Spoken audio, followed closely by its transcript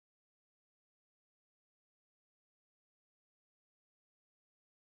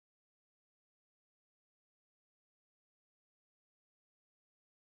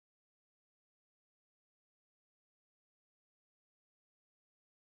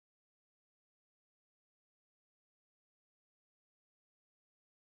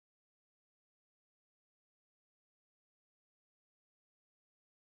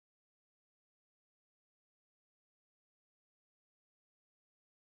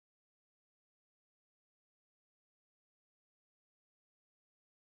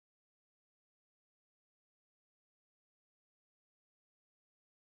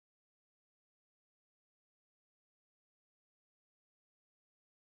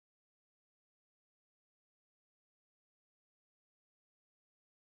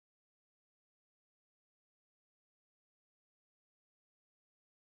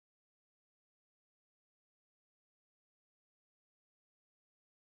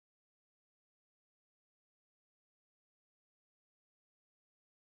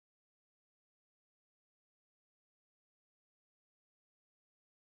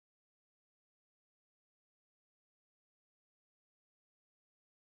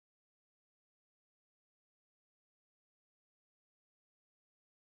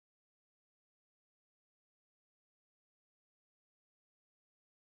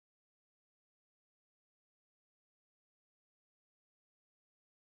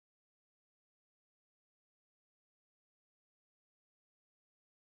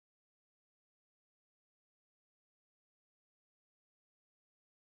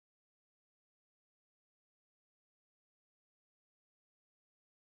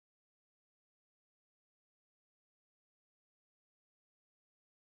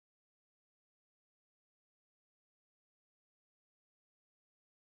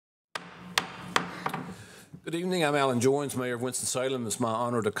Good evening. I'm Alan Joines, Mayor of Winston-Salem. It's my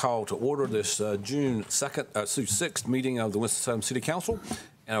honor to call to order this June 6th meeting of the Winston-Salem City Council.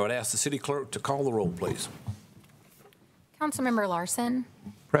 And I would ask the city clerk to call the roll, please. Councilmember Larson.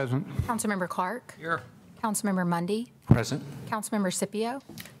 Present. Councilmember Clark. Here. Councilmember Mundy. Present. Councilmember Scipio.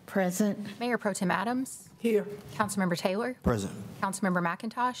 Present. Mayor Pro Tem Adams. Here. Councilmember Taylor. Present. Councilmember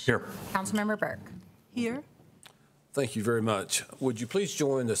McIntosh. Here. Councilmember Burke. Here. Thank you very much. Would you please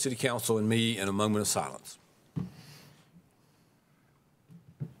join the city council and me in a moment of silence?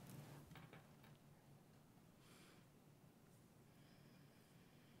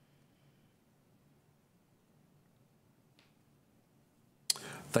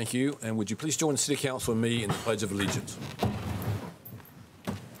 Thank you. And would you please join the city council and me in the Pledge of Allegiance?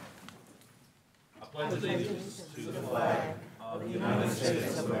 I pledge allegiance to the flag of the United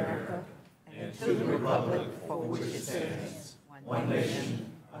States of America and to the republic for which it stands, one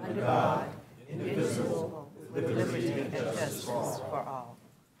nation, under God, indivisible, with liberty and justice for all.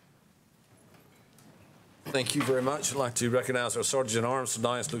 Thank you very much. I'd like to recognize our Sergeant at Arms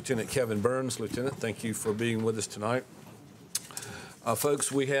tonight, Lieutenant Kevin Burns. Lieutenant, thank you for being with us tonight.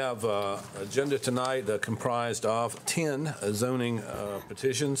 Folks, we have an agenda tonight comprised of 10 zoning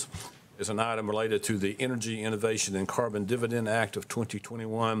petitions. There's an item related to the Energy Innovation and Carbon Dividend Act of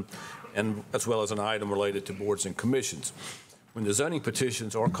 2021, and as well as an item related to boards and commissions. When the zoning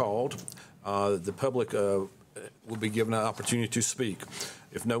petitions are called, the public will be given an opportunity to speak.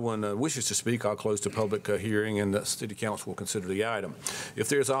 If no one wishes to speak, I'll close the public hearing and the city council will consider the item. If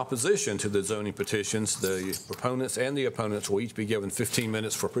there's opposition to the zoning petitions, the proponents and the opponents will each be given 15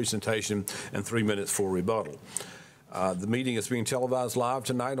 minutes for presentation and 3 minutes for rebuttal. The meeting is being televised live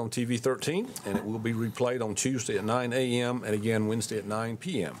tonight on TV 13, and it will be replayed on Tuesday at 9 a.m. and again Wednesday at 9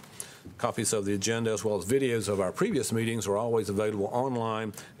 p.m. Copies of the agenda as well as videos of our previous meetings are always available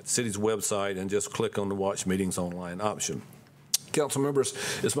online at the city's website, and just click on the Watch Meetings Online option. Council members,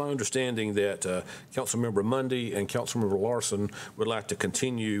 it's my understanding that Councilmember Mundy and Councilmember Larson would like to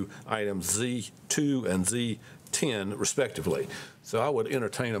continue items Z2 and Z10 respectively. So I would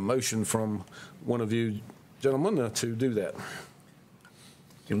entertain a motion from one of you gentlemen to do that.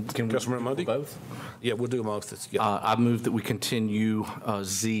 Can Councilmember Mundy? Both? Yeah, we'll do them both. Yeah. I move that we continue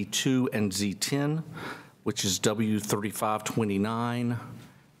Z2 and Z10, which is W3529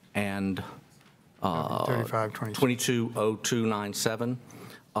 and 220297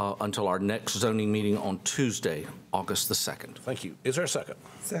 until our next zoning meeting on Tuesday, August the 2nd. Thank you. Is there a second?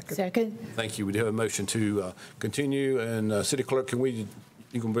 Second. Thank you. We do have a motion to continue, and City Clerk, you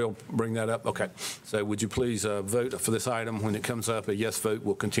can bring that up? Okay. So would you please vote for this item? When it comes up, a yes vote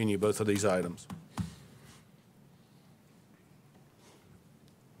will continue both of these items.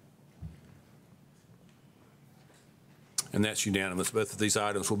 And that's unanimous. Both of these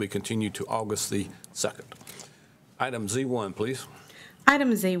items will be continued to August the 2nd. Item Z1, please.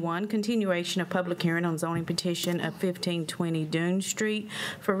 Item Z1, continuation of public hearing on zoning petition of 1520 Dune Street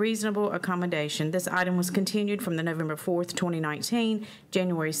for reasonable accommodation. This item was continued from the November 4th, 2019,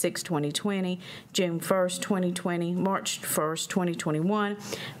 January 6, 2020, June 1st, 2020, March 1st, 2021,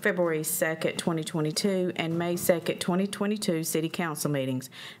 February 2nd, 2022, and May 2nd, 2022 City Council meetings.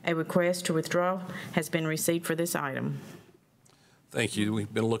 A request to withdraw has been received for this item. Thank you.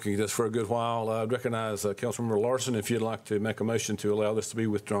 We've been looking at this for a good while. I recognize Councilmember Larson, if you'd like to make a motion to allow this to be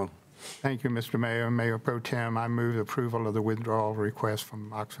withdrawn. Thank you, Mr. Mayor. Mayor Pro Tem, I move approval of the withdrawal request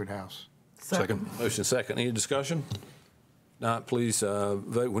from Oxford House. Second. Motion second. Any discussion? Not, please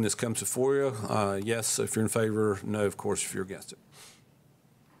vote when this comes before you. Yes if you're in favor, no, of course, if you're against it.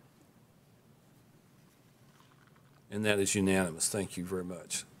 And that is unanimous. Thank you very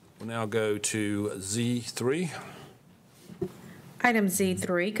much. We'll now go to Z3. Item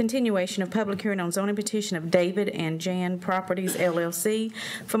Z3, continuation of public hearing on zoning petition of David and Jan Properties, LLC,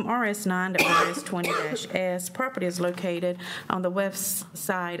 from RS9 to RS20-S. Property is located on the west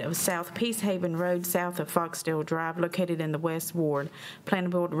side of South Peace Haven Road, south of Foxdale Drive, located in the West Ward. Planning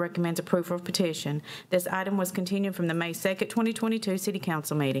Board recommends approval of petition. This item was continued from the May 2nd, 2022 City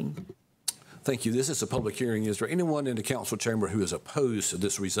Council meeting. Thank you. This is a public hearing. Is there anyone in the council chamber who is opposed to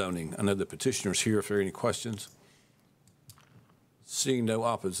this rezoning? I know the petitioner is here if there are any questions. Seeing no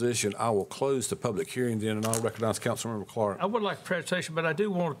opposition, I will close the public hearing then, and I'll recognize Councilmember Clark. I would like a presentation, but I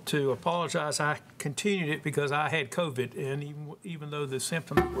do want to apologize. I continued it because I had COVID, and even though the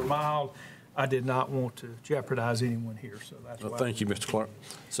symptoms were mild, I did not want to jeopardize anyone here. So that's why. Thank you, Mr. Clark.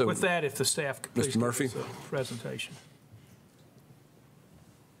 So with that, if the staff could please Mr. Murphy, give us a presentation.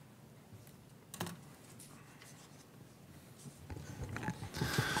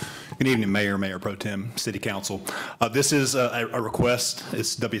 Good evening, Mayor, Mayor Pro Tem, City Council. This is a request.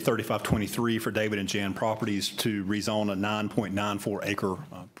 It's W3523 for David and Jan Properties to rezone a 9.94 acre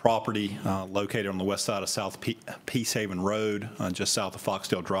property located on the west side of South Peacehaven Road, just south of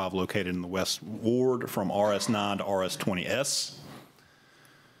Foxdale Drive, located in the West Ward, from RS9 to RS20S.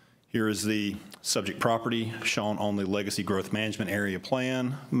 Here is the subject property shown on the Legacy Growth Management Area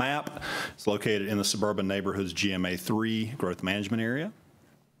Plan map. It's located in the Suburban Neighborhoods GMA3 Growth Management Area.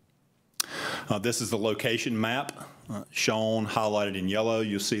 This is the location map shown, highlighted in yellow.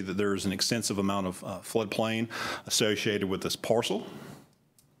 You'll see that there's an extensive amount of floodplain associated with this parcel.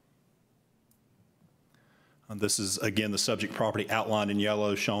 This is, again, the subject property outlined in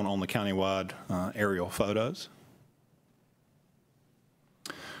yellow, shown on the countywide aerial photos.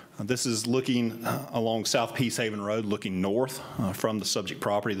 This is looking along South Peacehaven Road, looking north from the subject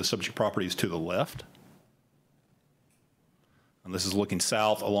property. The subject property is to the left. And this is looking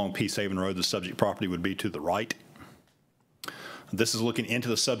south along Peacehaven Road. The subject property would be to the right. This is looking into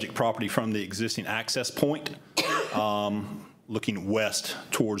the subject property from the existing access point, looking west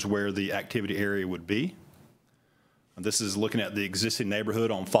towards where the activity area would be. And this is looking at the existing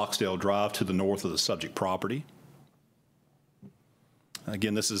neighborhood on Foxdale Drive to the north of the subject property.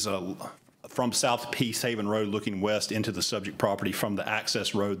 Again, this is from South Peacehaven Road looking west into the subject property from the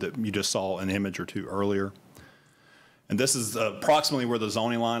access road that you just saw an image or two earlier. And this is approximately where the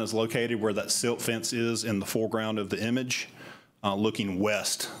zoning line is located, where that silt fence is in the foreground of the image, looking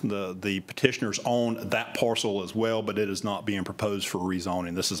west. The petitioners own that parcel as well, but it is not being proposed for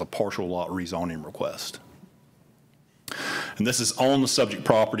rezoning. This is a partial lot rezoning request. And this is on the subject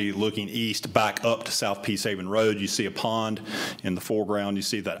property looking east back up to South Peacehaven Road. You see a pond in the foreground. You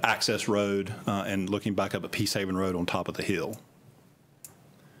see that access road and looking back up at Peacehaven Road on top of the hill.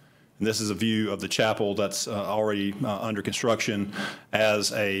 And this is a view of the chapel that's already under construction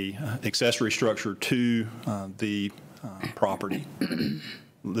as a accessory structure to the property.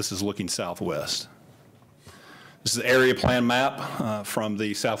 This is looking southwest. This is the area plan map from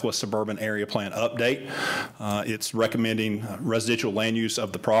the Southwest Suburban Area Plan Update. It's recommending residential land use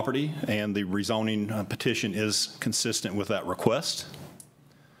of the property, and the rezoning petition is consistent with that request.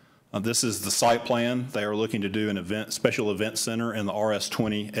 This is the site plan. They are looking to do an special event center in the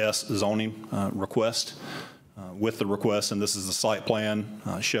RS20S zoning request with the request, and this is the site plan.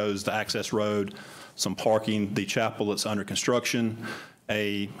 Shows the access road, some parking, the chapel that's under construction,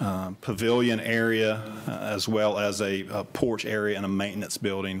 a pavilion area, as well as a porch area and a maintenance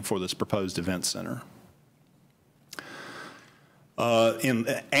building for this proposed event center. In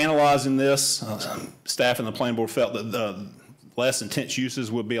analyzing this, staff and the planning board felt that less intense uses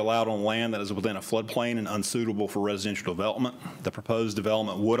would be allowed on land that is within a floodplain and unsuitable for residential development. The proposed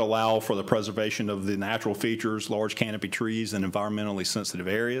development would allow for the preservation of the natural features, large canopy trees, and environmentally sensitive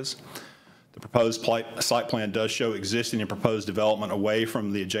areas. The proposed site plan does show existing and proposed development away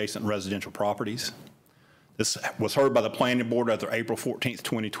from the adjacent residential properties. This was heard by the planning board at their April 14th,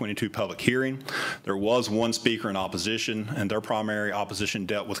 2022 public hearing. There was one speaker in opposition, and their primary opposition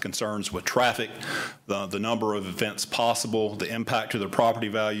dealt with concerns with traffic, the number of events possible, the impact to their property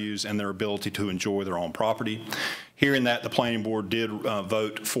values, and their ability to enjoy their own property. Hearing that, the planning board did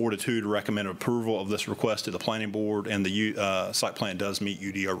vote 4-2 to recommend approval of this request to the planning board, and the site plan does meet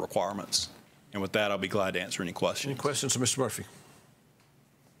UDO requirements. And with that, I'll be glad to answer any questions. Any questions of Mr. Murphy?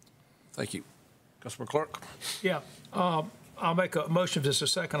 Thank you. Councilman Clark? Yeah, I'll make a motion. If there's a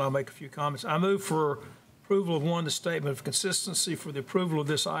second, I'll make a few comments. I move for approval of 1, the statement of consistency for the approval of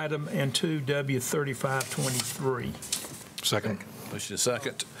this item, and 2, W3523. Second. Motion is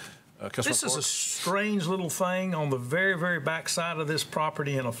second. Councilman This is Clark? a strange little thing on the very, very back side of this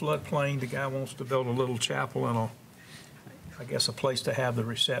property in a floodplain. The guy wants to build a little chapel and I guess a place to have the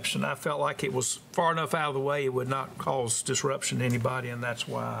reception. I felt like it was far enough out of the way it would not cause disruption to anybody, and that's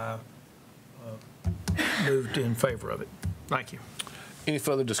why I moved in favor of it. Thank you. Any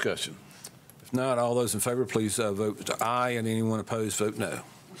further discussion? If not, all those in favor, please vote aye, and anyone opposed, vote no.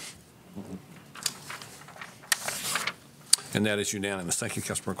 And that is unanimous. Thank you,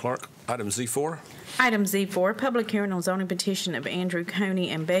 Councilman Clark. Item Z4. Item Z4, public hearing on zoning petition of Andrew Coney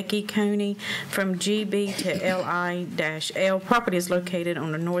and Becky Coney from GB to LI-L. Property is located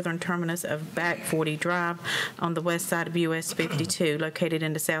on the northern terminus of Back 40 Drive on the west side of US 52, located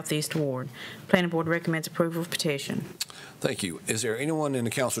in the southeast ward. Planning board recommends approval of petition. Thank you. Is there anyone in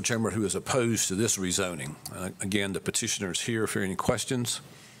the council chamber who is opposed to this rezoning? Again, the petitioner is here. If there are any questions.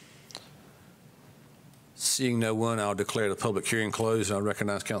 Seeing no one, I'll declare the public hearing closed, and I'll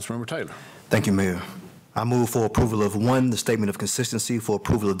recognize Councilmember Taylor. Thank you, Mayor. I move for approval of 1, the statement of consistency for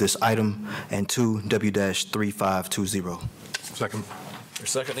approval of this item, and 2, W-3520. Second. Your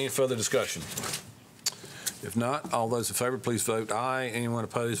second, any further discussion? If not, all those in favor, please vote aye. Anyone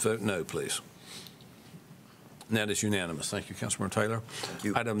opposed, vote no, please. And that is unanimous. Thank you, Councilmember Taylor.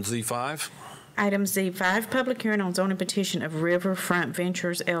 you. Item Z5. Item Z5, public hearing on zoning petition of Riverfront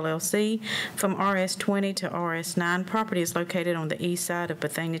Ventures LLC from RS20 to RS9. Property is located on the east side of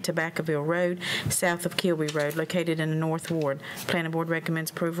Bethania-Tobaccoville Road, south of Kilby Road, located in the North Ward. Planning Board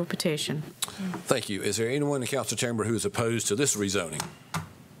recommends approval of petition. Thank you. Is there anyone in the council chamber who is opposed to this rezoning? All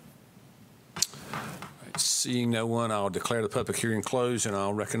right, seeing no one, I'll declare the public hearing closed, and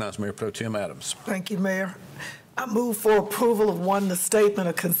I'll recognize Mayor Pro Tem Adams. Thank you, Mayor. I move for approval of 1, the statement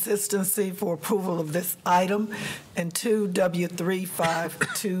of consistency for approval of this item, and 2,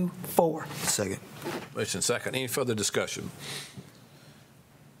 W3524. Second. Motion second. Any further discussion?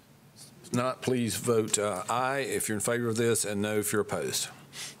 If not, please vote aye if you're in favor of this and no if you're opposed.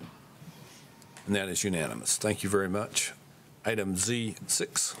 And that is unanimous. Thank you very much. Item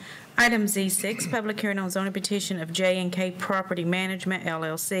Z6. Item Z6, public hearing on zoning petition of J&K Property Management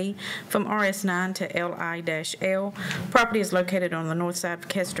LLC from RS9 to LI-L. Property is located on the north side of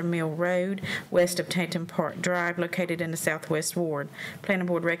Kester Mill Road, west of Tanton Park Drive, located in the Southwest Ward. Planning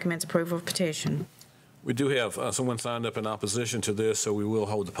Board recommends approval of petition. We do have someone signed up in opposition to this, so we will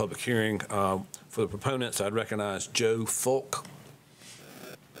hold the public hearing. For the proponents, I'd recognize Joe Folk.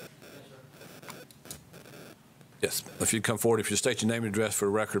 Yes, if you'd come forward, if you state your name and address for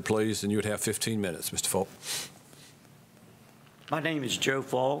the record, please, then you would have 15 minutes, Mr. Folk. My name is Joe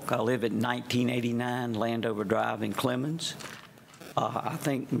Falk. I live at 1989 Landover Drive in Clemens. I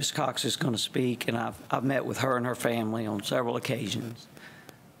think Ms. Cox is going to speak, and I've met with her and her family on several occasions.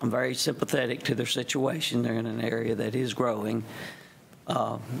 I'm very sympathetic to their situation. They're in an area that is growing,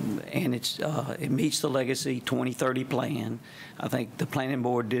 and it meets the Legacy 2030 plan. I think the Planning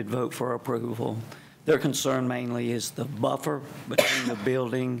Board did vote for approval. Their concern mainly is the buffer between the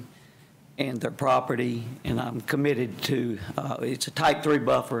building and their property, and I'm committed to, it's a type 3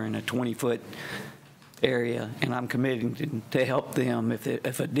 buffer in a 20-foot area, and I'm committed to help them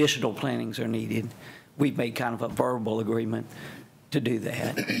if additional plantings are needed. We've made kind of a verbal agreement to do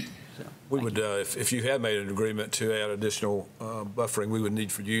that. So, we would, if you had made an agreement to add additional buffering, we would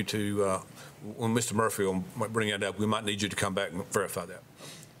need for you to, when Mr. Murphy will bring that up, we might need you to come back and verify that.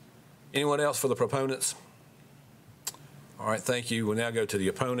 Anyone else for the proponents? All right, thank you. We'll now go to the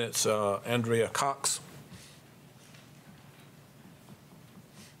opponents. Andrea Cox.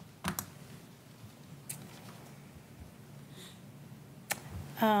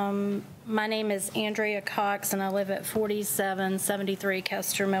 My name is Andrea Cox, and I live at 4773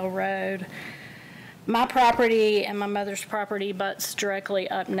 Kester Mill Road. My property and my mother's property butts directly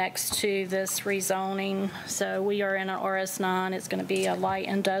up next to this rezoning. So we are in an RS9. It's going to be a light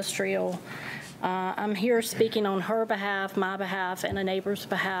industrial. I'm here speaking on her behalf, my behalf, and a neighbor's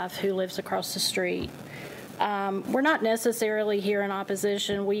behalf who lives across the street. We're not necessarily here in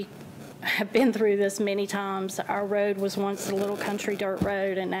opposition. We have been through this many times. Our road was once a little country dirt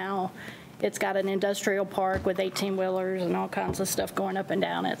road, and now it's got an industrial park with 18-wheelers and all kinds of stuff going up and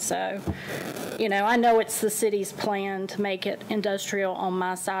down it. So, you know, I know it's the city's plan to make it industrial on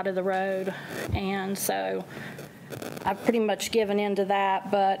my side of the road. And so I've pretty much given in to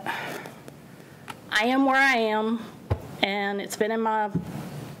that, but I am where I am, and it's been in my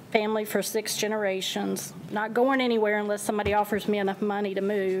family for 6 generations. Not going anywhere unless somebody offers me enough money to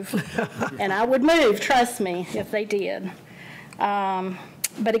move. And I would move, trust me, if they did.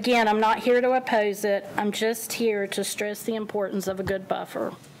 But again, I'm not here to oppose it. I'm just here to stress the importance of a good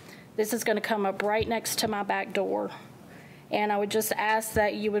buffer. This is going to come up right next to my back door. And I would just ask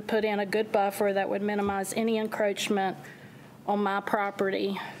that you would put in a good buffer that would minimize any encroachment on my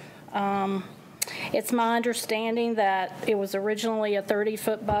property. It's my understanding that it was originally a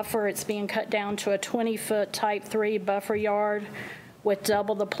 30-foot buffer. It's being cut down to a 20-foot type 3 buffer yard with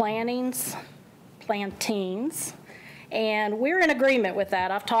double the plantings. And we're in agreement with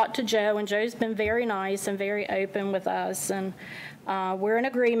that. I've talked to Joe, and Joe's been very nice and very open with us. And we're in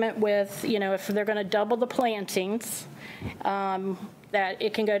agreement with, you know, if they're going to double the plantings, that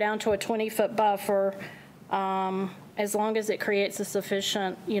it can go down to a 20-foot buffer as long as it creates a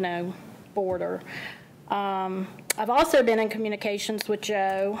sufficient, you know, border. I've also been in communications with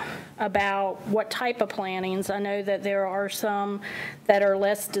Joe about what type of plantings. I know that there are some that are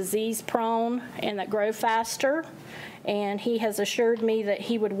less disease prone and that grow faster. And he has assured me that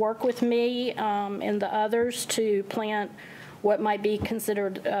he would work with me and the others to plant what might be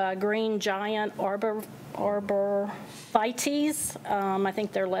considered green giant arborvitaes. I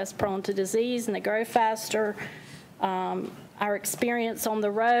think they're less prone to disease and they grow faster. Our experience on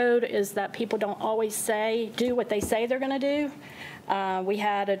the road is that people don't always do what they say they're going to do. We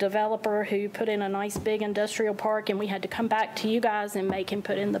had a developer who put in a nice big industrial park, and we had to come back to you guys and make him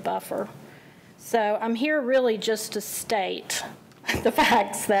put in the buffer. So I'm here really just to state the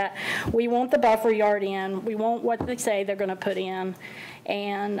facts that we want the buffer yard in. We want what they say they're going to put in.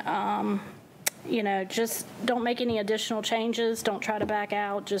 And, you know, just don't make any additional changes. Don't try to back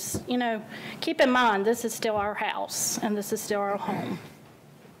out. Just, you know, keep in mind, this is still our house and this is still our home.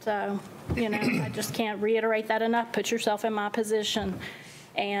 So, you know, I just can't reiterate that enough. Put yourself in my position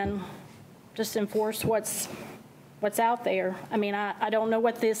and just enforce what's out there. I mean, I don't know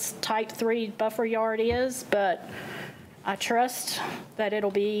what this type 3 buffer yard is, but I trust that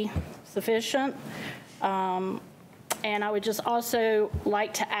it'll be sufficient. And I would just also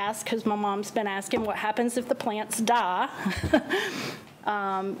like to ask, because my mom's been asking, what happens if the plants die?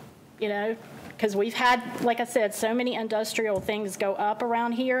 You know, because we've had, like I said, so many industrial things go up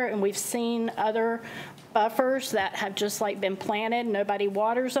around here, and we've seen other buffers that have just like been planted, nobody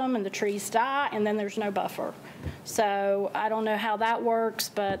waters them, and the trees die, and then there's no buffer. So I don't know how that works,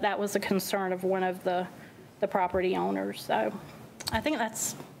 but that was a concern of one of the property owners. So I think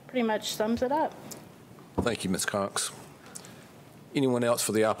that's pretty much sums it up. Thank you, Ms. Cox. Anyone else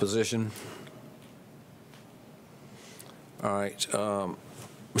for the opposition? All right.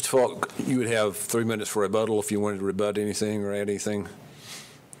 Mr. Falk, you would have 3 minutes for rebuttal if you wanted to rebut anything or add anything.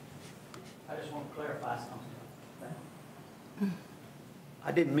 I just want to clarify something.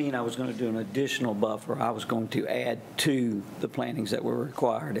 I didn't mean I was going to do an additional buffer. I was going to add to the plantings that were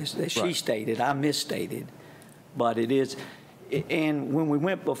required. As she stated, I misstated, but it is. And when we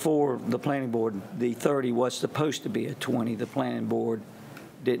went before the planning board, the 30 was supposed to be a 20. The planning board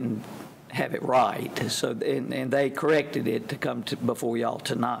didn't have it right. So, and they corrected it to come to before y'all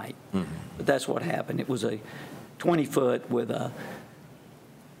tonight. Mm-hmm. But that's what happened. It was a 20-foot with a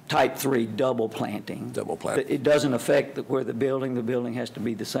type 3 double planting. Double planting. It doesn't affect where the building has to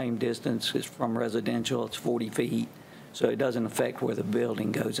be the same distance. It's from residential. It's 40 feet. So it doesn't affect where the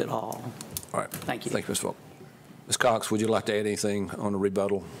building goes at all. All right. Thank you. Thank you, Ms. Falk. Ms. Cox, would you like to add anything on the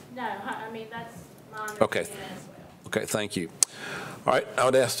rebuttal? No, I mean, that's my okay. understanding as well. Okay, thank you. All right, I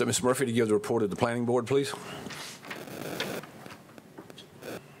would ask Ms. Murphy to give the report of the planning board, please.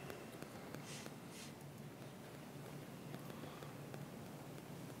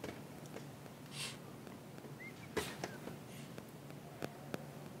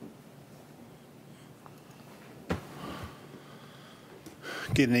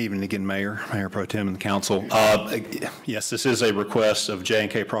 Good evening again, Mayor Pro Tem and the Council. Yes, this is a request of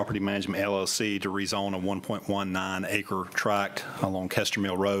J&K Property Management LLC to rezone a 1.19 acre tract along Kester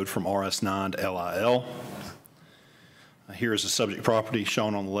Mill Road from RS9 to LIL. Here is the subject property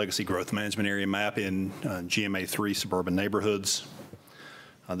shown on the Legacy Growth Management Area map in GMA 3 suburban neighborhoods.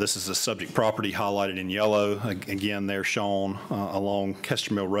 This is the subject property highlighted in yellow. Again, they're shown along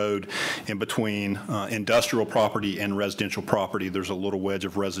Kester Mill Road in between industrial property and residential property. There's a little wedge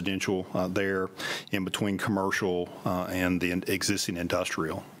of residential there in between commercial and the existing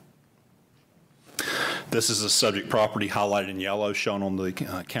industrial. This is the subject property highlighted in yellow shown on the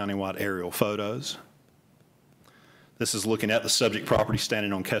countywide aerial photos. This is looking at the subject property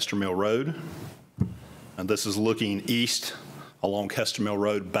standing on Kester Mill Road. And this is looking east along Kester Mill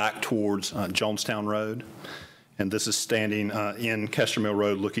Road back towards Jonestown Road. And this is standing in Kester Mill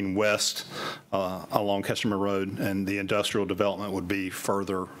Road looking west along Kester Mill Road, and the industrial development would be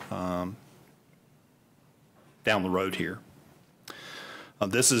further down the road here.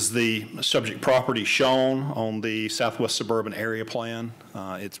 This is the subject property shown on the Southwest Suburban Area Plan.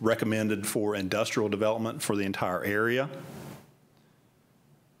 It's recommended for industrial development for the entire area.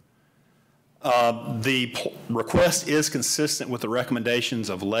 The request is consistent with the recommendations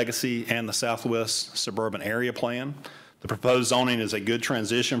of Legacy and the Southwest Suburban Area Plan. The proposed zoning is a good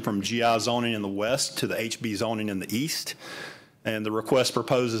transition from GI zoning in the west to the HB zoning in the east. And the request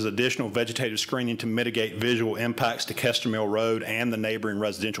proposes additional vegetative screening to mitigate visual impacts to Kester Mill Road and the neighboring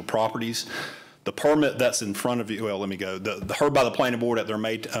residential properties. The permit that's in front of you, well, let me go. Heard by the planning board at their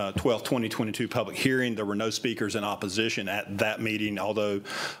May 12, 2022 public hearing. There were no speakers in opposition at that meeting, although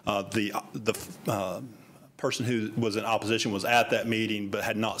the person who was in opposition was at that meeting but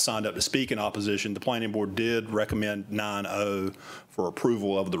had not signed up to speak in opposition. The planning board did recommend 9-0 for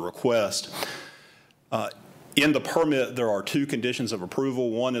approval of the request. In the permit, there are two conditions of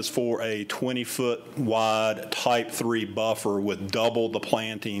approval. One is for a 20-foot wide type 3 buffer with double the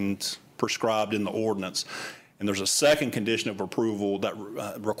plantings prescribed in the ordinance. And there's a second condition of approval that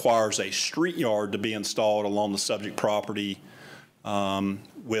requires a street yard to be installed along the subject property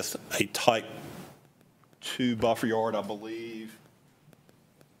with a type 2 buffer yard, I believe.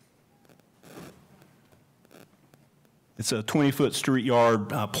 It's a 20-foot street yard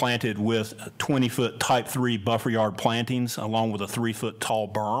planted with 20-foot type 3 buffer yard plantings along with a 3-foot tall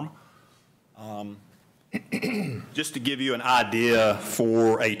berm. Just to give you an idea,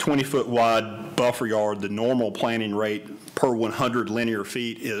 for a 20-foot wide buffer yard, the normal planting rate per 100 linear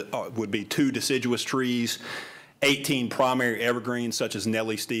feet would be 2 deciduous trees, 18 primary evergreens such as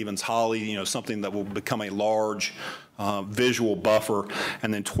Nellie Stevens holly, something that will become a large visual buffer,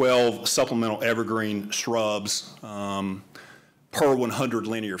 and then 12 supplemental evergreen shrubs per 100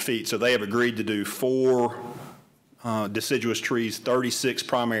 linear feet. So they have agreed to do 4 deciduous trees, 36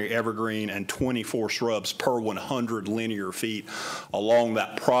 primary evergreen, and 24 shrubs per 100 linear feet along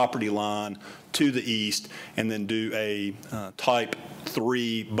that property line to the east, and then do a type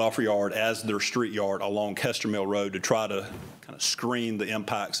 3 buffer yard as their street yard along Kester Mill Road to try to kind of screen the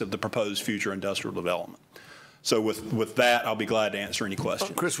impacts of the proposed future industrial development. So with that, I'll be glad to answer any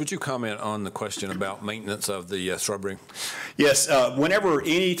questions. Chris, would you comment on the question about maintenance of the shrubbery? Yes, whenever,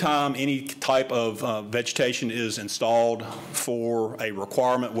 anytime, any type of vegetation is installed for a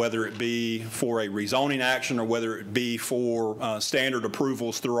requirement, whether it be for a rezoning action or whether it be for standard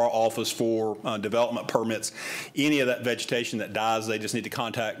approvals through our office for development permits, any of that vegetation that dies, they just need to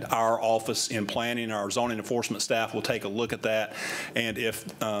contact our office in planning. Our zoning enforcement staff will take a look at that, and if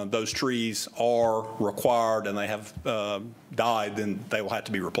those trees are required and they have died, then they will have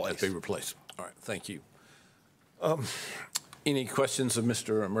to be replaced. All right, thank you. Any questions of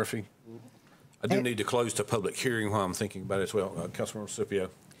Mr. Murphy? I do need to close the public hearing while I'm thinking about it as well. Councilmember Scipio.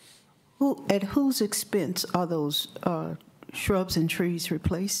 At whose expense are those shrubs and trees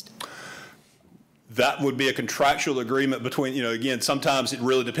replaced? That would be a contractual agreement between, again, sometimes it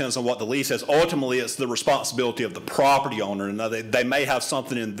really depends on what the lease says. Ultimately, it's the responsibility of the property owner. Now, they may have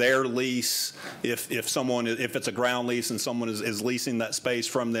something in their lease. If it's a ground lease and someone is leasing that space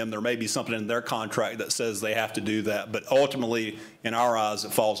from them, there may be something in their contract that says they have to do that. But ultimately, in our eyes,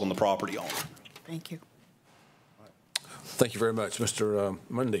 it falls on the property owner. Thank you. Thank you very much. Mr.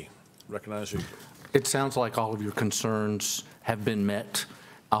 Mundy, recognize you. It sounds like all of your concerns have been met.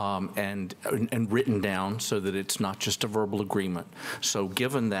 And written down so that it's not just a verbal agreement. So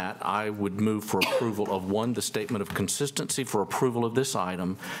given that, I would move for approval of 1, the statement of consistency for approval of this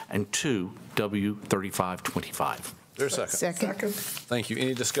item, and 2, W3525. There's a second. Second. Thank you.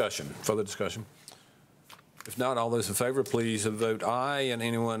 Any discussion, further discussion? If not, all those in favor, please vote aye, and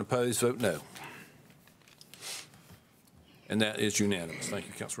anyone opposed, vote no. And that is unanimous. Thank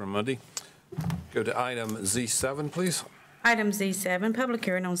you, Councilmember Mundy. Go to item Z7, please. Item Z7, public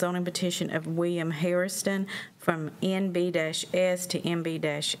hearing on zoning petition of William Harrison from NB-S to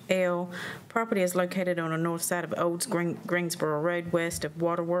MB-L. Property is located on the north side of Olds Greensboro Road, west of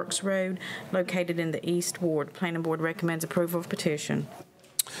Waterworks Road, located in the East Ward. Planning Board recommends approval of petition.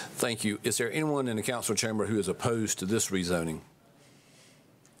 Right. you. Is there anyone in the council chamber who is opposed to this rezoning?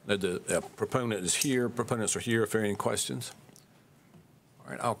 The proponent is here. Proponents are here. If there are any questions. All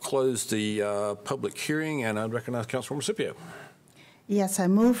right, I'll close the public hearing, and I recognize Councilwoman Scipio. Yes, I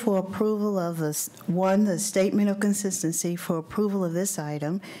move for approval of the statement of consistency for approval of this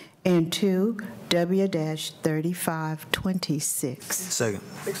item, and 2, W-3526. Second.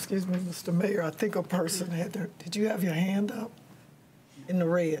 Excuse me, Mr. Mayor, I think a person had their, did you have your hand up in the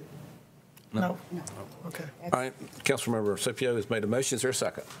red? No? Okay. All right, Councilmember Scipio has made a motion. Is there a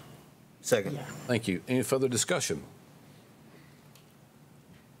second? Second. Thank you. Any further discussion?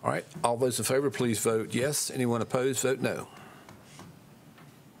 All right, all those in favor, please vote yes. Anyone opposed, vote no.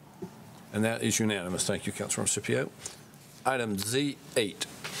 And that is unanimous. Thank you, Councilmember Scipio. Item Z8.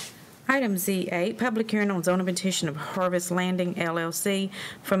 Item Z8, public hearing on zoning petition of Harvest Landing LLC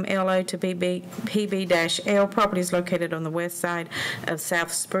from LO to PB-L. Properties located on the west side of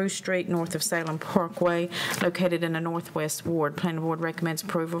South Spruce Street, north of Salem Parkway, located in the Northwest Ward. Planning Board recommends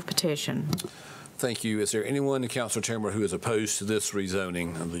approval of petition. Thank you. Is there anyone in the council chamber who is opposed to this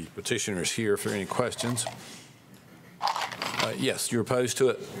rezoning? The petitioner is here. If there are any questions. Yes, you're opposed to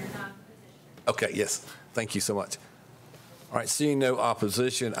it? Okay, yes. Thank you so much. All right, seeing no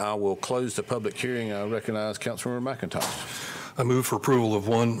opposition, I will close the public hearing. I recognize Councilmember McIntosh. I move for approval of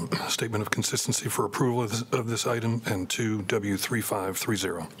 1, statement of consistency for approval of this item, and 2,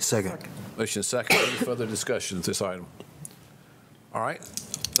 W3530. Second. Motion second. Any further discussion of this item? All right.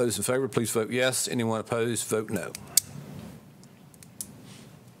 Those in favor, please vote yes. Anyone opposed, vote no.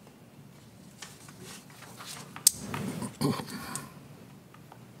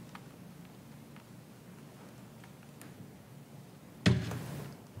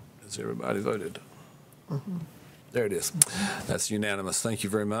 Has everybody voted? There it is. That's unanimous. Thank you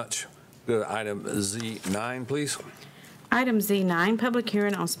very much. Go to item Z9, please. Item Z9, public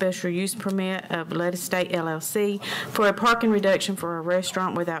hearing on special use permit of Let Estate LLC for a parking reduction for a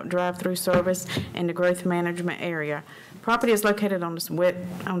restaurant without drive-through service in the growth management area. Property is located on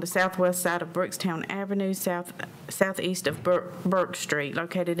the southwest side of Brookstown Avenue, southeast of Burke Street,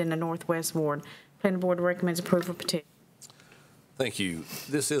 located in the northwest ward. Planning Board recommends approval of petition. Thank you.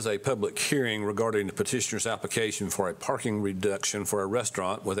 This is a public hearing regarding the petitioner's application for a parking reduction for a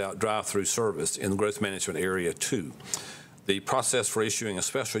restaurant without drive-through service in the Growth Management Area 2. The process for issuing a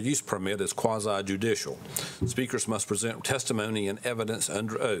special use permit is quasi-judicial. Speakers must present testimony and evidence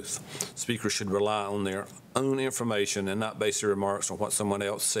under oath. Speakers should rely on their own information and not base their remarks on what someone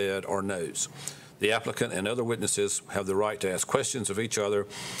else said or knows. The applicant and other witnesses have the right to ask questions of each other,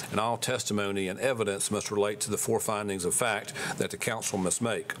 and all testimony and evidence must relate to the 4 findings of fact that the council must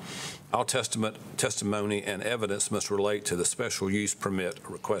make. All testimony and evidence must relate to the special use permit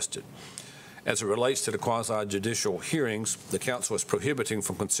requested. As it relates to the quasi-judicial hearings, the council is prohibiting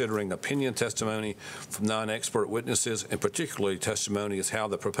from considering opinion testimony from non-expert witnesses, and particularly testimony as how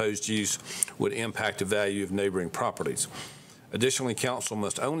the proposed use would impact the value of neighboring properties. Additionally, council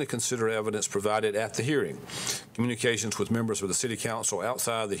must only consider evidence provided at the hearing. Communications with members of the city council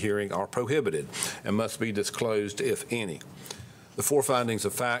outside the hearing are prohibited and must be disclosed if any. The 4 findings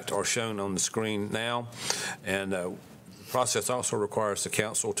of fact are shown on the screen now, and the process also requires the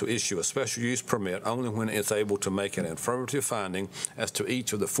council to issue a special use permit only when it's able to make an affirmative finding as to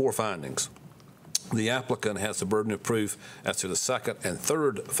each of the 4 findings. The applicant has the burden of proof as to the 2nd and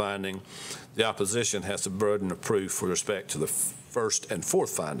 3rd finding. The opposition has the burden of proof with respect to the 1st and 4th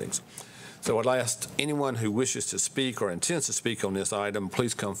findings. So I'd ask anyone who wishes to speak or intends to speak on this item,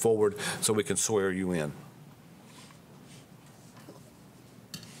 please come forward so we can swear you in.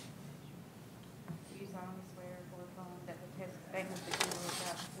 You solemnly swear or affirm that the statements that you are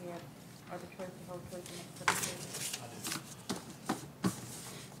about to give are the truth, the whole truth, and nothing but the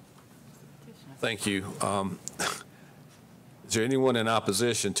truth. Thank you. Is there anyone in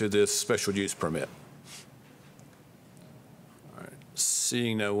opposition to this special use permit? All right.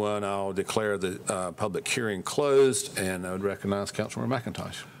 Seeing no one, I'll declare the public hearing closed, and I would recognize Councilmember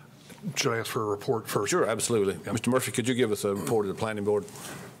McIntosh. Should I ask for a report first? Sure, absolutely. Mr. Murphy, could you give us a report of the Planning Board?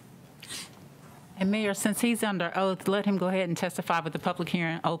 And Mayor, since he's under oath, let him go ahead and testify with the public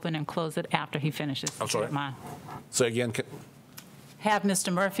hearing open and close it after he finishes. I'm sorry. Mine. Say again. Have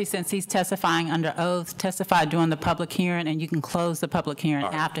Mr. Murphy, since he's testifying under oath, testify during the public hearing, and you can close the public hearing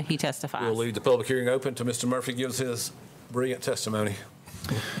after he testifies. We'll leave the public hearing open until Mr. Murphy gives his brilliant testimony.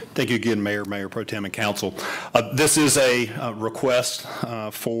 Thank you again, Mayor, Mayor Pro Tem, and Council. This is a request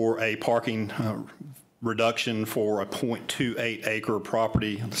for a parking reduction for a 0.28 acre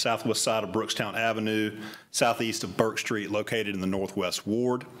property on the southwest side of Brookstown Avenue, southeast of Burke Street, located in the northwest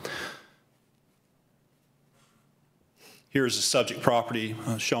ward. Here's the subject property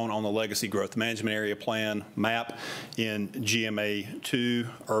shown on the Legacy Growth Management Area Plan map in GMA 2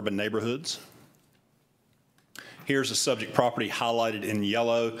 urban neighborhoods. Here's the subject property highlighted in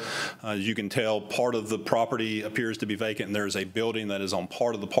yellow. As you can tell, part of the property appears to be vacant, and there's a building that is on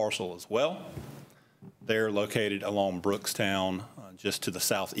part of the parcel as well. They're located along Brookstown, just to the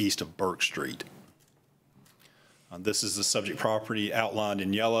southeast of Burke Street. This is the subject property outlined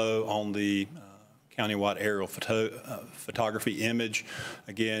in yellow on the countywide aerial photography image.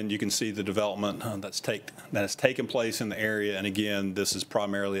 Again, you can see the development that has taken place in the area, and again, this is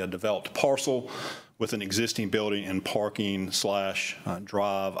primarily a developed parcel with an existing building and parking /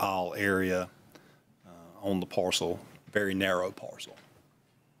 drive aisle area on the parcel, very narrow parcel.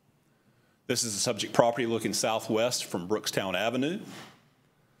 This is the subject property looking southwest from Brookstown Avenue.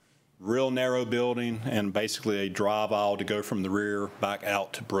 Real narrow building and basically a drive aisle to go from the rear back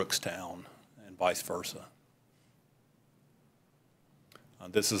out to Brookstown, vice versa.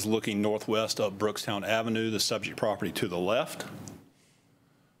 This is looking northwest of Brookstown Avenue, the subject property to the left.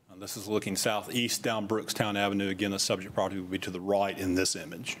 This is looking southeast down Brookstown Avenue. Again, the subject property will be to the right in this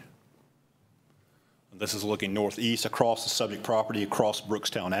image. This is looking northeast across the subject property across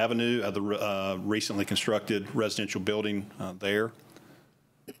Brookstown Avenue at the recently constructed residential building there.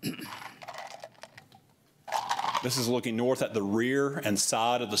 This is looking north at the rear and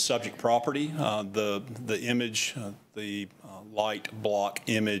side of the subject property. The image, the light block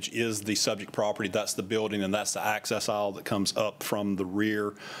image is the subject property. That's the building, and that's the access aisle that comes up from the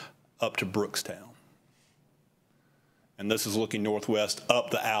rear up to Brookstown. And this is looking northwest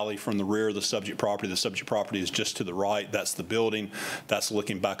up the alley from the rear of the subject property. The subject property is just to the right. That's the building. That's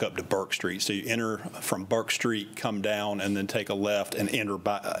looking back up to Burke Street. So you enter from Burke Street, come down, and then take a left and enter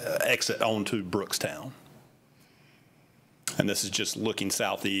exit onto Brookstown. And this is just looking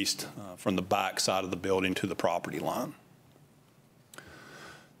southeast from the back side of the building to the property line.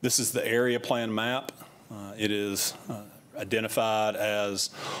 This is the area plan map. It is identified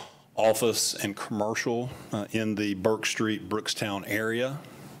as office and commercial in the Burke Street, Brookstown area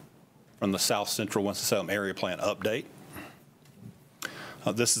from the South Central Winston-Salem area plan update.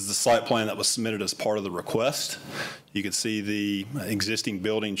 This is the site plan that was submitted as part of the request. You can see the existing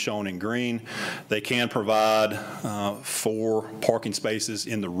building shown in green. They can provide 4 parking spaces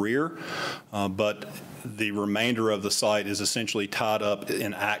in the rear, but the remainder of the site is essentially tied up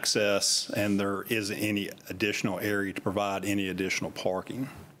in access, and there isn't any additional area to provide any additional parking.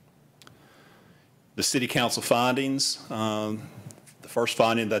 The City Council findings. The first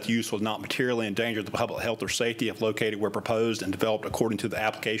finding that the use will not materially endanger the public health or safety if located where proposed and developed according to the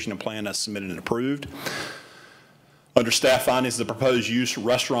application and plan as submitted and approved. Under staff findings, the proposed use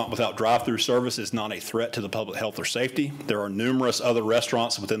restaurant without drive-through service is not a threat to the public health or safety. There are numerous other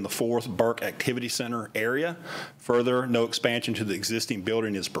restaurants within the 4th Burke Activity Center area. Further, no expansion to the existing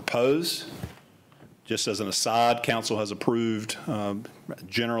building is proposed. Just as an aside, council has approved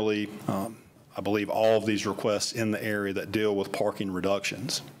generally I believe all of these requests in the area that deal with parking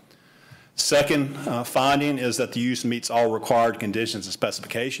reductions. Second finding is that the use meets all required conditions and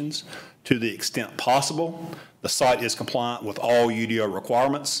specifications. To the extent possible, the site is compliant with all UDO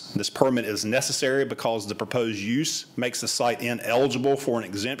requirements. This permit is necessary because the proposed use makes the site ineligible for an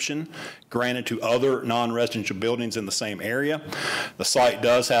exemption granted to other non-residential buildings in the same area. The site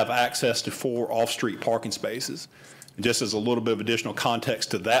does have access to 4 off-street parking spaces. Just as a little bit of additional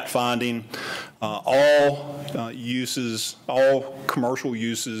context to that finding, all commercial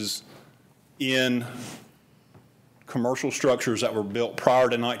uses in commercial structures that were built prior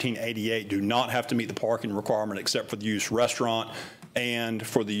to 1988 do not have to meet the parking requirement except for the use restaurant and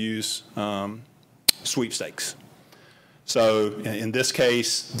for the use sweepstakes. So in this case,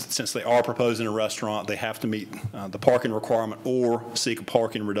 since they are proposing a restaurant, they have to meet the parking requirement or seek a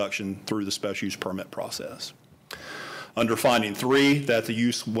parking reduction through the special use permit process. Under finding 3, that the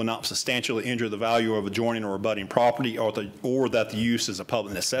use will not substantially injure the value of adjoining or abutting property or that the use is a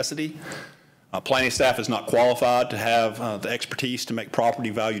public necessity. Planning staff is not qualified to have the expertise to make property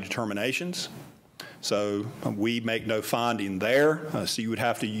value determinations. So we make no finding there. So you would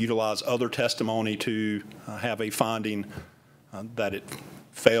have to utilize other testimony to have a finding that it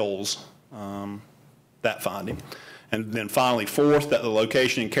fails that finding. And then finally, 4th, that the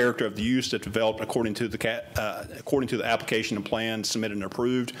location and character of the use that developed according to the application and plan submitted and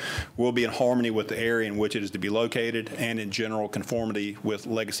approved will be in harmony with the area in which it is to be located and in general conformity with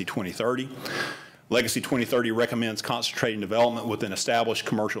Legacy 2030. Legacy 2030 recommends concentrating development within established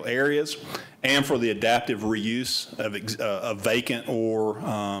commercial areas and for the adaptive reuse of vacant or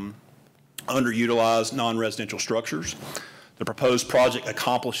underutilized non-residential structures. The proposed project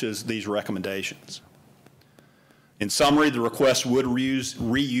accomplishes these recommendations. In summary, the request would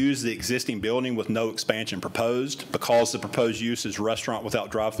reuse the existing building with no expansion proposed. Because the proposed use is restaurant without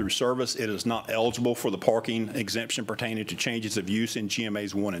drive-through service, it is not eligible for the parking exemption pertaining to changes of use in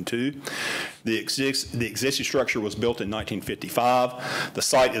GMAs 1 and 2. The existing structure was built in 1955. The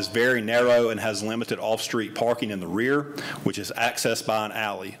site is very narrow and has limited off-street parking in the rear, which is accessed by an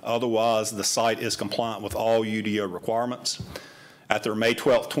alley. Otherwise, the site is compliant with all UDO requirements. At their May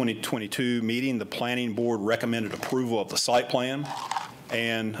 12, 2022 meeting, the Planning Board recommended approval of the site plan,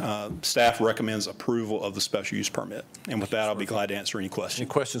 and staff recommends approval of the special use permit. And with that, I'll be glad to answer any questions. Any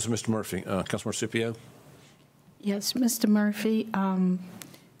questions of Mr. Murphy? Councilmember Scipio? Yes, Mr. Murphy,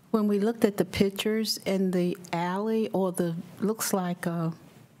 when we looked at the pictures in the alley, or the looks like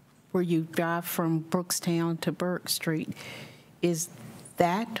where you drive from Brookstown to Burke Street, is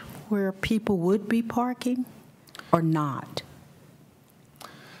that where people would be parking or not?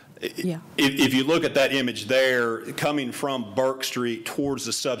 Yeah. If you look at that image there, coming from Burke Street towards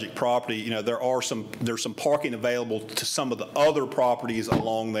the subject property, you know, there's some parking available to some of the other properties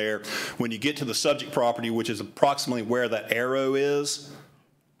along there. When you get to the subject property, which is approximately where that arrow is.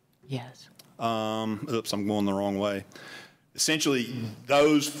 Yes. Oops, I'm going the wrong way. Essentially,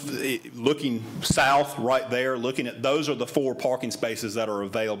 those looking south right there, looking at those are the 4 parking spaces that are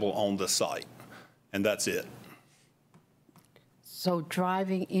available on the site, and that's it. So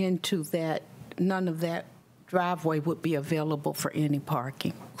driving into that, none of that driveway would be available for any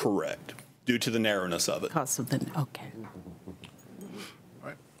parking? Correct, due to the narrowness of it. Because of the, okay. All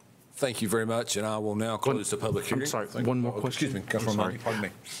right. Thank you very much, and I will now close the public hearing. I'm sorry, one more question. Excuse me, Councilman Murray, pardon me.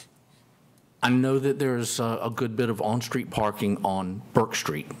 I know that there's a good bit of on-street parking on Burke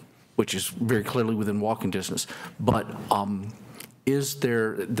Street, which is very clearly within walking distance, but is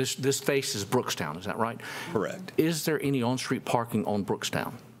there, this faces Brookstown, is that right? Correct. Is there any on-street parking on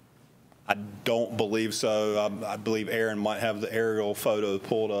Brookstown? I don't believe so. I believe Aaron might have the aerial photo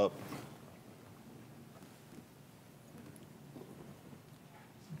pulled up.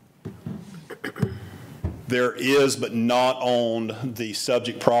 There is, but not on the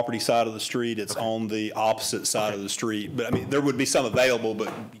subject property side of the street. It's on the opposite side of the street. But I mean, there would be some available, but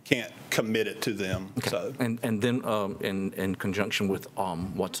you can't commit it to them. Okay. So. And then in conjunction with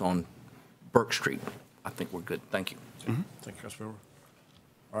what's on Burke Street, I think we're good. Thank you. Mm-hmm. Thank you, Councilmember.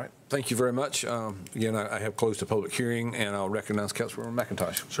 All right, thank you very much. Again, I have closed the public hearing, and I'll recognize Councilmember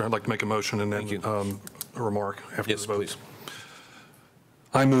McIntosh. Sir, I'd like to make a motion and then a remark after Yes, the vote. please.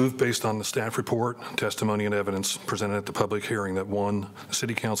 I move, based on the staff report, testimony, and evidence presented at the public hearing, that 1, the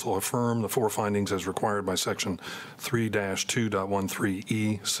City Council affirm the 4 findings as required by Section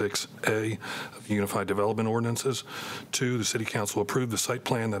 3-2.13E6A of the Unified Development Ordinances. 2, the City Council approve the site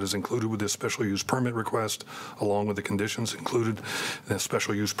plan that is included with this special use permit request, along with the conditions included in the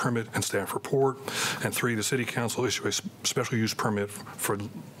special use permit and staff report. And 3, the City Council issue a special use permit for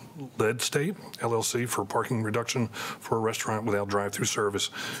Lead State LLC for parking reduction for a restaurant without drive-through service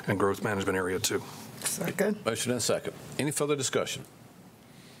and growth management area 2. Second. Motion and second. Any further discussion?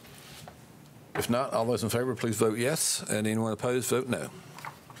 If not, all those in favor, please vote yes, and anyone opposed, vote no.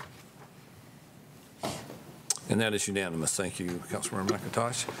 And that is unanimous. Thank you, Councilmember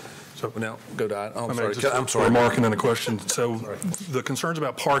McIntosh. So we'll now go to, I'm sorry. Remark and then a question. So the concerns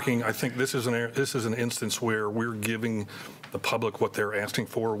about parking, I think this is an instance where we're giving the public what they're asking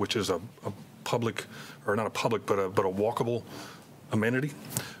for, which is a public, or not a public, but a walkable amenity.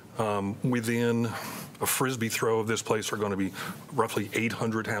 Within a Frisbee throw of this place are going to be roughly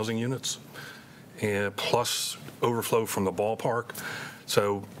 800 housing units, and plus overflow from the ballpark.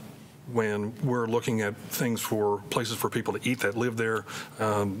 So when we're looking at things for places for people to eat that live there,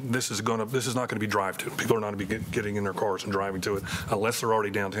 this is not going to be drive to. People are not going to be getting in their cars and driving to it unless they're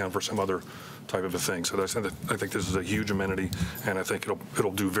already downtown for some other type of a thing. So I think this is a huge amenity, and I think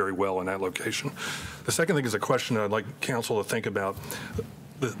it'll do very well in that location. The second thing is a question that I'd like council to think about.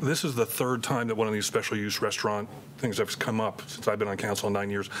 This is the 3rd time that one of these special use restaurant things has come up since I've been on council in 9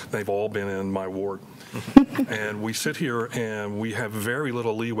 years. They've all been in my ward. And we sit here and we have very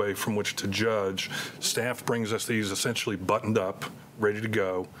little leeway from which to judge. Staff brings us these essentially buttoned up, ready to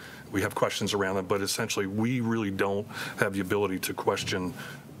go. We have questions around them, but essentially we really don't have the ability to question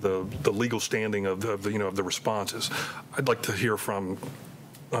the legal standing of the responses. I'd like to hear from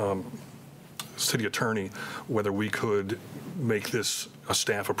city attorney whether we could make this a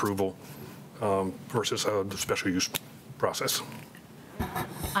staff approval versus a special use process.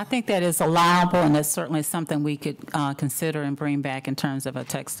 I think that is allowable, and that's certainly something we could consider and bring back in terms of a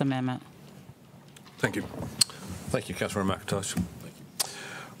text amendment. Thank you. Thank you, Councilmember McIntosh. Thank you.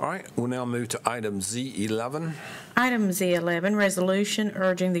 All right, we'll now move to item Z11. Item Z11, resolution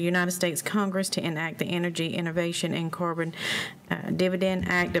urging the United States Congress to enact the Energy Innovation and Carbon Dividend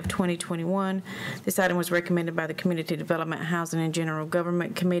Act of 2021. This item was recommended by the Community Development, Housing, and General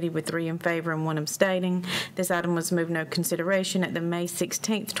Government Committee with 3 in favor and 1 abstaining. This item was moved no consideration at the May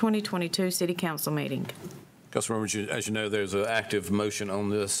 16, 2022 City Council meeting. Councilmembers, as you know, there's an active motion on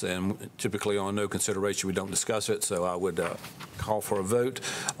this, and typically on no consideration, we don't discuss it, so I would call for a vote.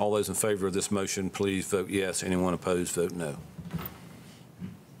 All those in favor of this motion, please vote yes. Anyone opposed, vote no.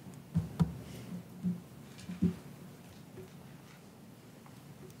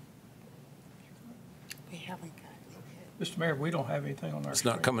 Mr. Mayor, we don't have anything on our It's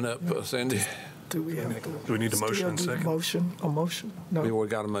not coming up, Sandy. Do we need a motion and second? A motion? No. We already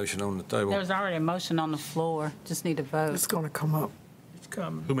got a motion on the table. There was already a motion on the floor. Just need a vote. It's going to come up. It's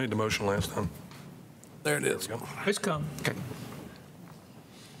coming. Who made the motion last time? There it is. It's coming. Okay.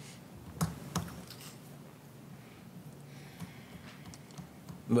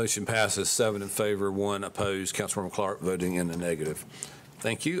 Motion passes 7 in favor, 1 opposed. Councilmember Clark voting in the negative.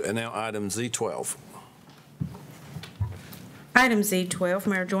 Thank you. And now item Z12. Item Z12,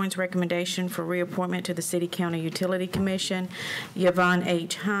 Mayor Joines' recommendation for reappointment to the City County Utility Commission. Yvonne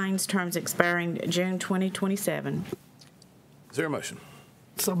H. Hines, terms expiring June 2027. Is there a motion?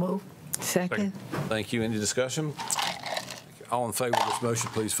 So moved. Second. Thank you. Any discussion? All in favor of this motion,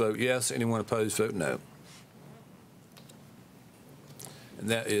 please vote yes. Anyone opposed, vote no. And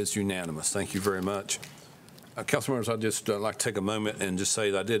that is unanimous. Thank you very much. Council members, I'd just like to take a moment and just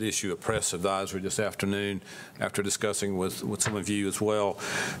say that I did issue a press advisory this afternoon after discussing with some of you as well,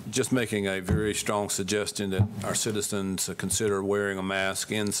 just making a very strong suggestion that our citizens consider wearing a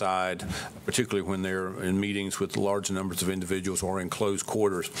mask inside, particularly when they're in meetings with large numbers of individuals or in closed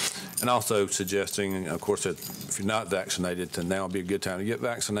quarters. And also suggesting, of course, that if you're not vaccinated, to now be a good time to get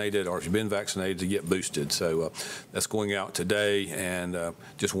vaccinated, or if you've been vaccinated, to get boosted. So that's going out today, and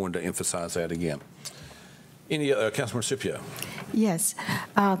just wanted to emphasize that again. Any Councilman Scipio? Yes.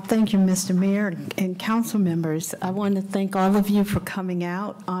 Thank you, Mr. Mayor and council members. I want to thank all of you for coming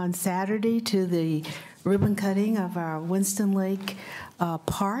out on Saturday to the ribbon cutting of our Winston Lake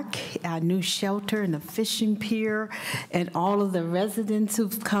Park, our new shelter and the fishing pier, and all of the residents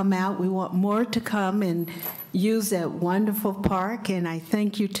who've come out. We want more to come and use that wonderful park, and I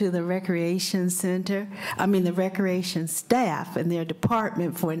thank you to the recreation staff and their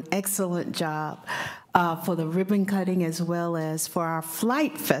department for an excellent job. For the ribbon cutting, as well as for our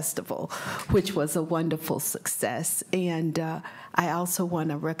flight festival, which was a wonderful success. And I also want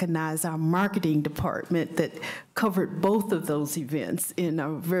to recognize our marketing department that covered both of those events in a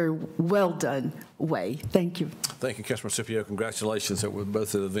very well done way. Thank you. Thank you, Councilman Scipio. Congratulations.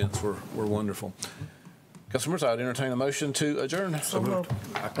 Both of the events were wonderful. Councilmembers, I'd entertain a motion to adjourn. So moved.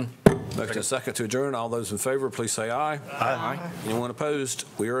 Motion and second to adjourn. All those in favor, please say aye. Aye. Anyone opposed?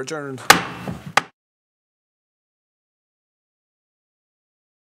 We are adjourned.